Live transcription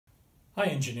Hi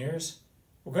engineers,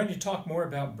 we're going to talk more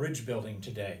about bridge building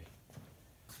today.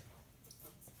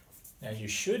 Now you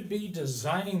should be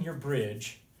designing your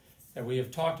bridge that we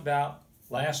have talked about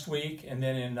last week and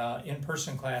then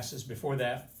in-person classes before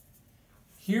that.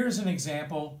 Here's an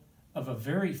example of a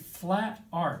very flat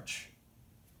arch.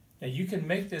 Now you can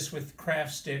make this with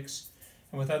craft sticks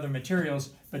and with other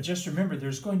materials, but just remember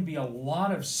there's going to be a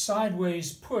lot of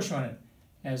sideways push on it.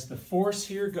 As the force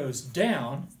here goes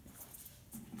down,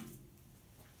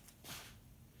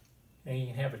 and you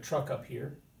can have a truck up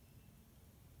here.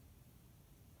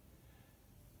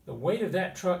 The weight of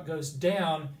that truck goes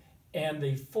down and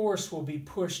the force will be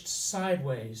pushed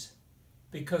sideways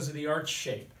because of the arch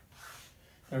shape.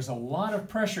 There's a lot of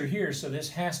pressure here, so this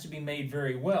has to be made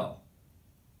very well.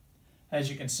 As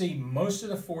you can see, most of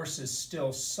the force is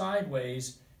still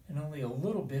sideways and only a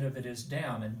little bit of it is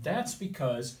down, and that's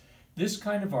because this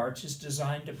kind of arch is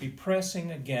designed to be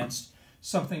pressing against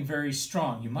something very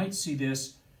strong. You might see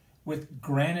this with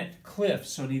granite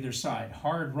cliffs on either side,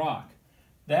 hard rock.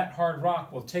 That hard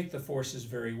rock will take the forces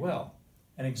very well.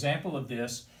 An example of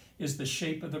this is the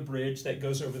shape of the bridge that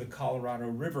goes over the Colorado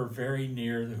River very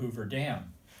near the Hoover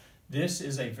Dam. This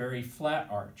is a very flat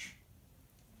arch.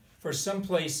 For some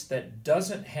place that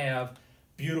doesn't have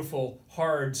beautiful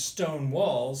hard stone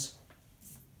walls,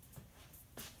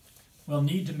 we'll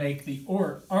need to make the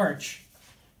arch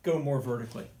go more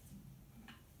vertically.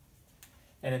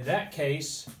 And in that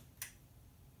case,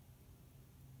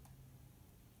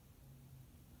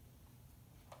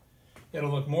 it'll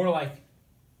look more like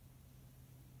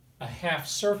a half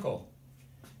circle.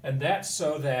 And that's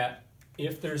so that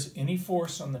if there's any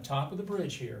force on the top of the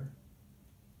bridge here,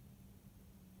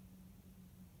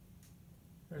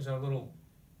 there's our little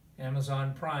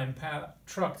Amazon Prime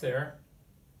truck there,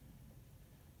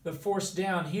 the force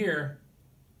down here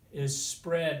is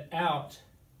spread out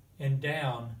and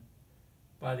down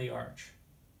by the arch.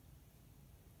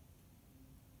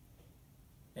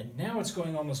 And now it's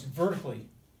going almost vertically.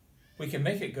 We can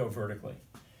make it go vertically.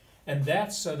 And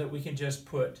that's so that we can just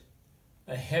put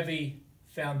a heavy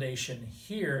foundation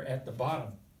here at the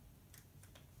bottom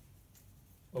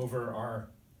over our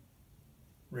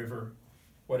river,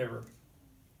 whatever.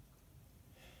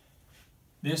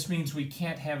 This means we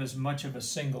can't have as much of a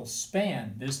single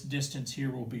span. This distance here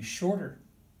will be shorter.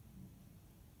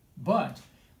 But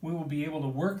we will be able to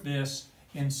work this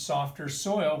in softer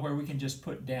soil where we can just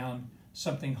put down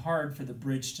something hard for the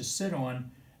bridge to sit on,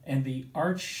 and the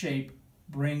arch shape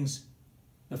brings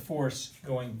the force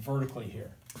going vertically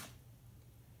here,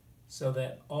 so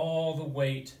that all the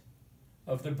weight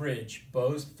of the bridge,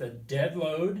 both the dead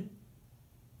load,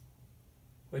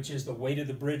 which is the weight of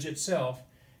the bridge itself,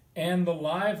 and the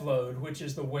live load, which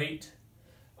is the weight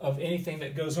of anything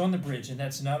that goes on the bridge. And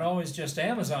that's not always just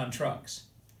Amazon trucks.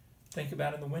 Think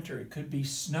about in the winter, it could be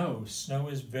snow. Snow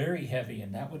is very heavy,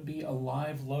 and that would be a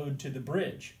live load to the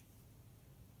bridge.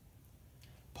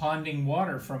 Ponding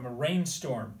water from a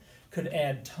rainstorm could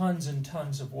add tons and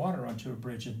tons of water onto a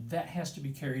bridge, and that has to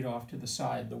be carried off to the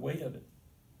side, the weight of it.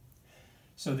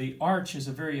 So the arch is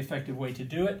a very effective way to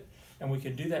do it, and we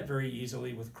can do that very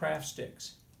easily with craft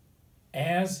sticks.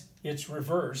 As its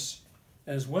reverse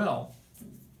as well,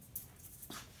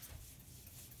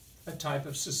 a type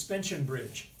of suspension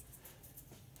bridge.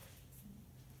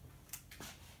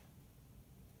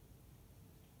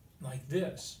 Like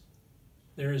this.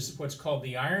 There is what's called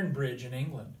the iron bridge in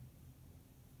England,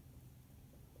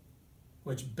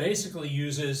 which basically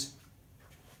uses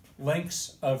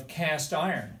links of cast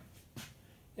iron.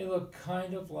 They look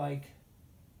kind of like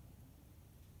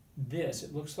this.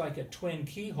 It looks like a twin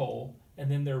keyhole,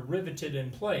 and then they're riveted in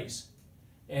place.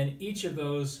 And each of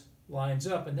those lines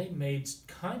up, and they made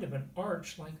kind of an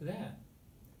arch like that.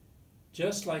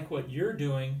 Just like what you're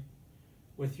doing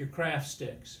with your craft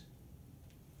sticks.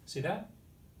 See that?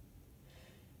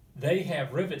 They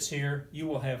have rivets here, you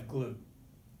will have glue.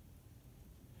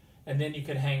 And then you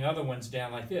could hang other ones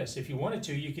down like this. If you wanted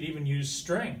to, you could even use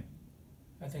string.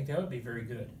 I think that would be very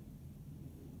good.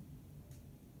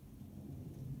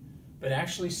 But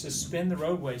actually suspend the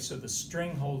roadway so the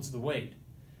string holds the weight.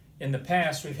 In the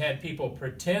past, we've had people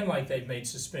pretend like they've made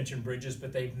suspension bridges,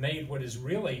 but they've made what is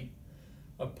really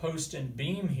a post and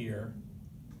beam here.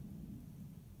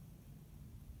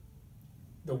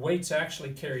 The weight's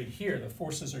actually carried here, the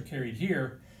forces are carried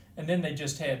here, and then they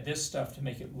just had this stuff to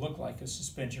make it look like a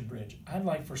suspension bridge. I'd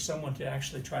like for someone to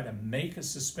actually try to make a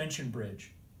suspension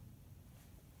bridge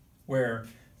where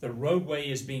the roadway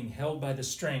is being held by the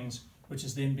strings, which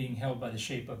is then being held by the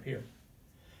shape up here.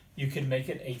 You can make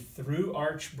it a through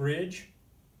arch bridge.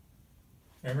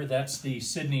 Remember, that's the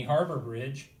Sydney Harbor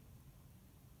Bridge.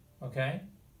 Okay?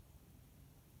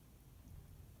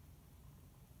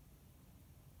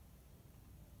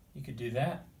 You could do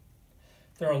that.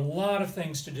 There are a lot of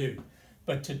things to do.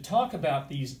 But to talk about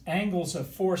these angles of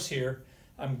force here,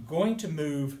 I'm going to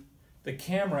move the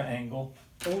camera angle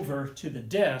over to the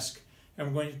desk, and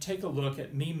we're going to take a look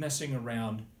at me messing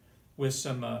around with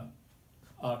some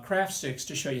craft sticks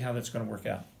to show you how that's going to work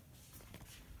out.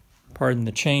 Pardon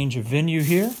the change of venue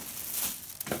here.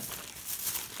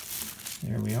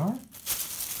 There we are.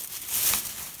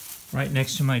 Right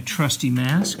next to my trusty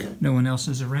mask. No one else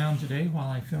is around today while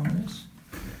I film this.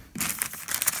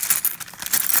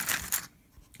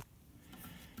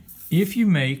 If you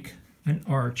make an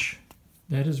arch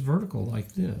that is vertical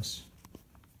like this,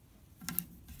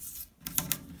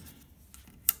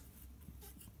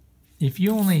 if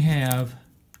you only have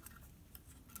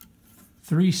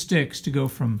 3 sticks to go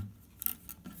from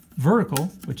vertical,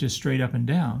 which is straight up and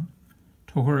down,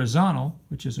 to horizontal,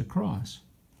 which is across,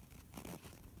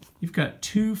 you've got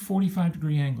 2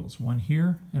 45-degree angles, one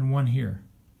here and one here.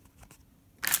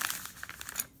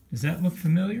 Does that look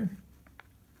familiar?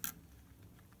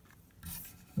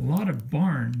 A lot of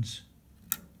barns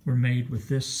were made with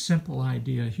this simple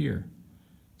idea here.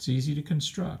 It's easy to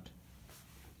construct.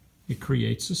 It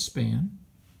creates a span.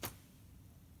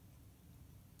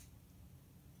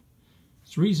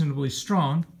 It's reasonably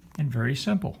strong and very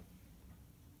simple.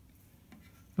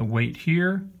 The weight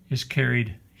here is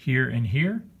carried here and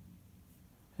here,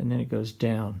 and then it goes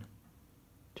down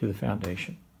to the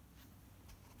foundation.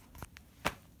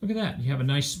 Look at that. You have a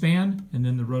nice span, and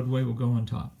then the roadway will go on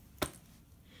top.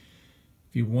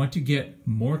 If you want to get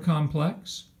more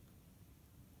complex,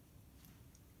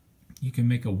 you can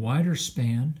make a wider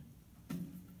span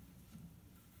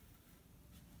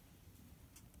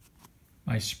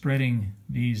by spreading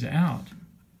these out.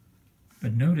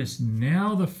 But notice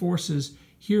now the forces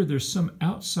here, there's some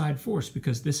outside force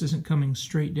because this isn't coming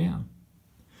straight down.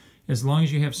 As long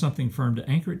as you have something firm to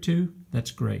anchor it to,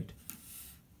 that's great.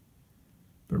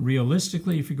 But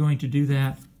realistically, if you're going to do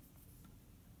that,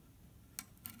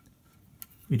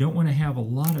 we don't want to have a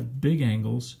lot of big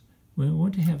angles. We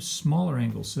want to have smaller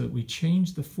angles so that we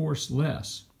change the force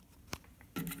less.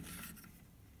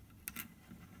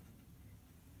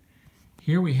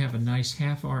 Here we have a nice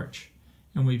half arch,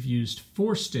 and we've used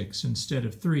 4 sticks instead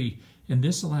of 3, and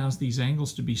this allows these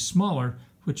angles to be smaller,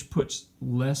 which puts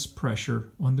less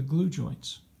pressure on the glue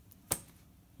joints.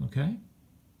 Okay?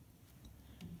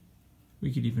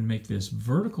 We could even make this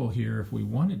vertical here if we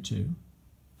wanted to.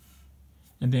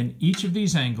 And then each of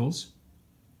these angles,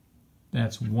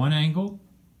 that's 1 angle,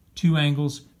 2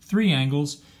 angles, 3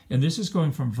 angles, and this is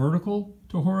going from vertical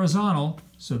to horizontal,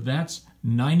 so that's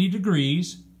 90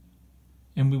 degrees,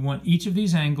 and we want each of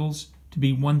these angles to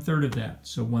be 1/3 of that.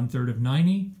 So 1/3 of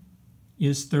 90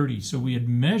 is 30. So we'd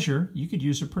measure, you could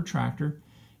use a protractor,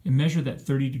 and measure that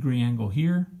 30-degree angle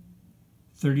here,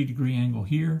 30-degree angle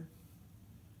here,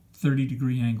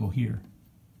 30-degree angle here.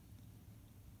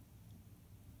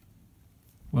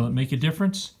 Will it make a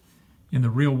difference? In the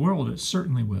real world, it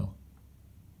certainly will.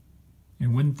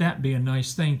 And wouldn't that be a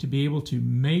nice thing to be able to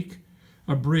make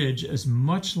a bridge as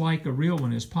much like a real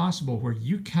one as possible where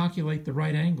you calculate the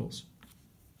right angles?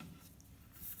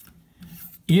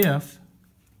 If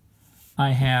I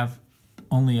have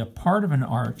only a part of an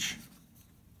arch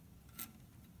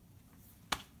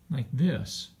like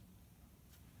this,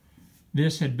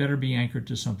 this had better be anchored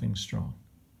to something strong,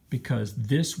 because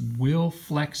this will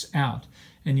flex out,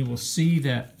 and you will see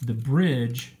that the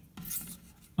bridge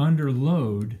under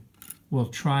load will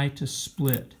try to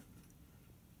split.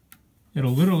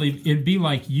 It'd be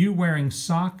like you wearing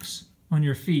socks on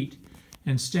your feet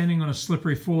and standing on a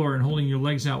slippery floor and holding your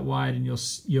legs out wide, and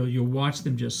you'll watch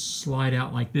them just slide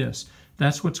out like this.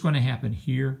 That's what's going to happen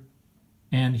here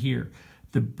and here.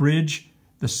 The bridge,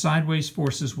 the sideways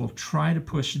forces will try to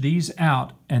push these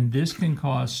out, and this can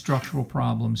cause structural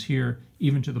problems here,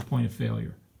 even to the point of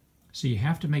failure. So you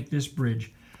have to make this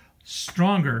bridge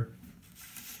stronger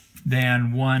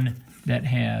than one that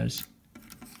has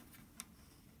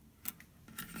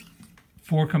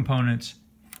 4 components,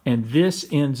 and this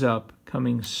ends up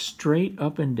coming straight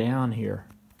up and down here.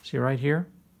 See right here?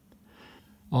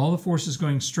 All the force is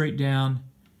going straight down.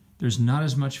 There's not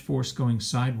as much force going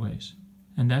sideways.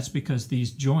 And that's because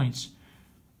these joints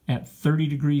at 30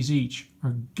 degrees each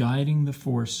are guiding the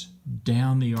force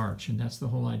down the arch. And that's the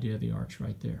whole idea of the arch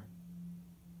right there.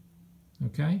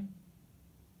 Okay?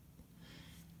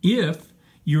 If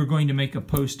you're going to make a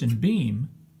post and beam,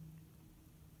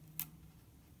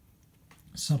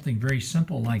 something very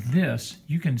simple like this,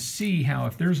 you can see how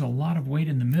if there's a lot of weight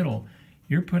in the middle,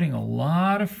 you're putting a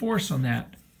lot of force on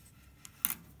that.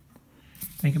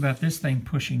 Think about this thing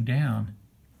pushing down,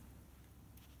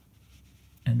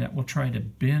 and that will try to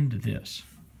bend this.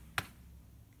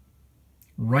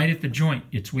 right at the joint,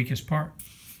 its weakest part.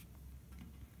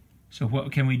 So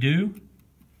what can we do?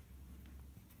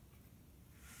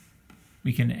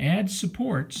 We can add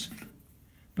supports,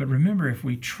 but remember, if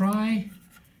we try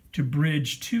to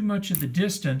bridge too much of the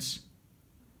distance,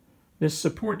 this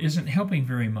support isn't helping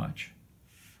very much.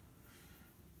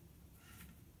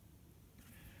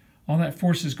 All that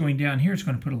force is going down here. It's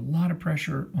going to put a lot of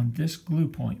pressure on this glue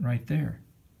point right there.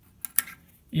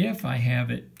 If I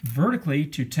have it vertically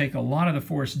to take a lot of the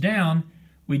force down,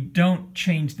 we don't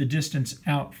change the distance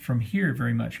out from here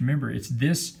very much. Remember, it's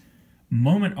this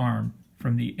moment arm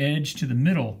from the edge to the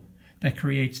middle that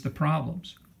creates the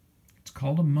problems. It's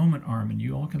called a moment arm, and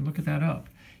you all can look at that up.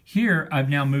 Here, I've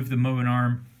now moved the moment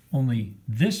arm only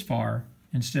this far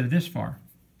instead of this far.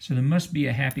 So there must be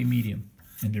a happy medium,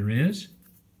 and there is.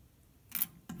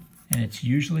 And it's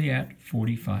usually at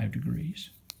 45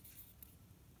 degrees.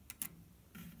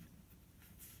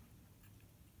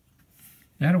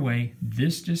 That way,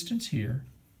 this distance here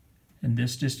and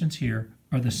this distance here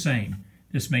are the same.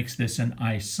 This makes this an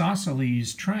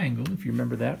isosceles triangle, if you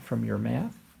remember that from your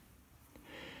math.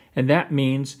 And that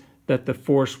means that the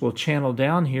force will channel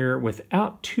down here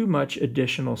without too much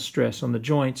additional stress on the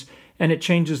joints, and it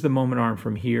changes the moment arm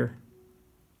from here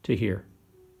to here.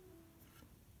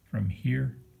 From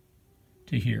here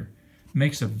to here.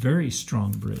 Makes a very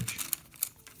strong bridge.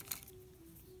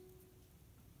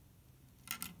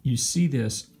 You see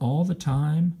this all the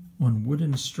time on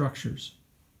wooden structures.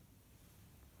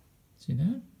 See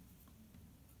that?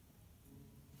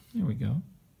 There we go.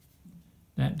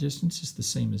 That distance is the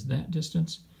same as that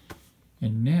distance.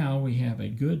 And now we have a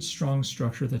good, strong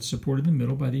structure that's supported in the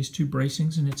middle by these two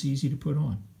bracings, and it's easy to put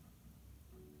on.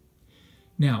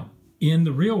 Now, in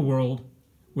the real world,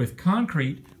 with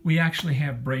concrete, we actually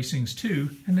have bracings too,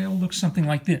 and they'll look something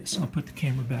like this. I'll put the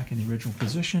camera back in the original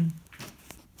position.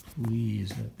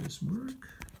 Please let this work.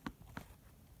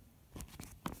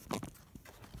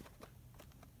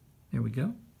 There we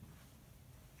go.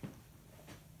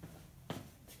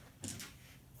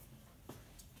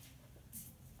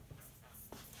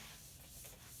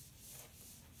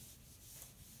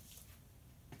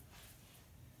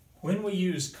 When we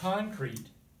use concrete,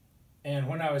 and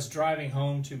when I was driving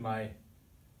home to my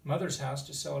mother's house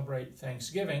to celebrate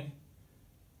Thanksgiving,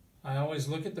 I always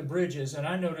look at the bridges, and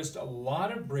I noticed a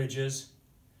lot of bridges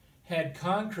had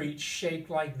concrete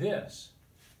shaped like this.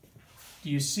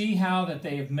 Do you see how that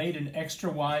they have made an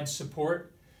extra wide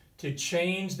support to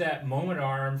change that moment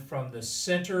arm from the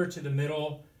center to the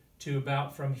middle to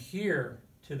about from here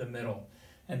to the middle?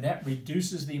 And that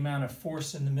reduces the amount of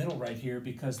force in the middle right here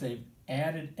because they've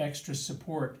added extra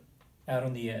support out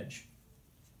on the edge.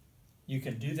 You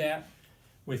can do that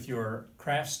with your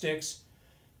craft sticks.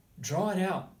 Draw it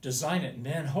out, design it, and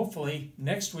then hopefully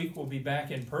next week we'll be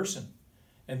back in person.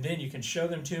 And then you can show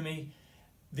them to me.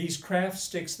 These craft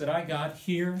sticks that I got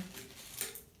here,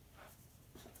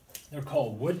 they're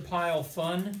called Woodpile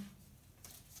Fun.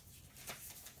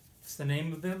 That's the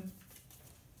name of them.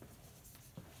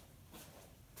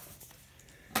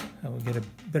 I will get a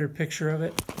better picture of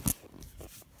it.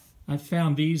 I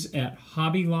found these at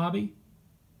Hobby Lobby,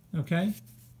 okay?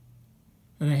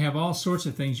 And they have all sorts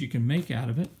of things you can make out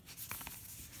of it.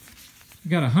 I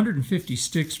got 150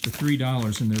 sticks for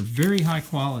 $3, and they're very high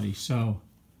quality. So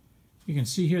you can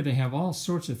see here they have all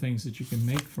sorts of things that you can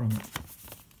make from it.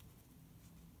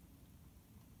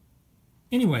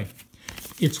 Anyway,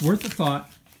 it's worth a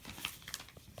thought.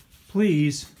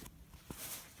 Please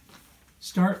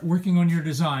start working on your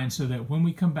design so that when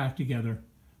we come back together,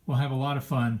 we'll have a lot of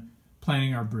fun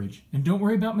planning our bridge. And don't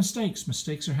worry about mistakes.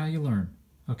 Mistakes are how you learn.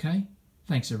 Okay?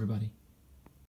 Thanks, everybody.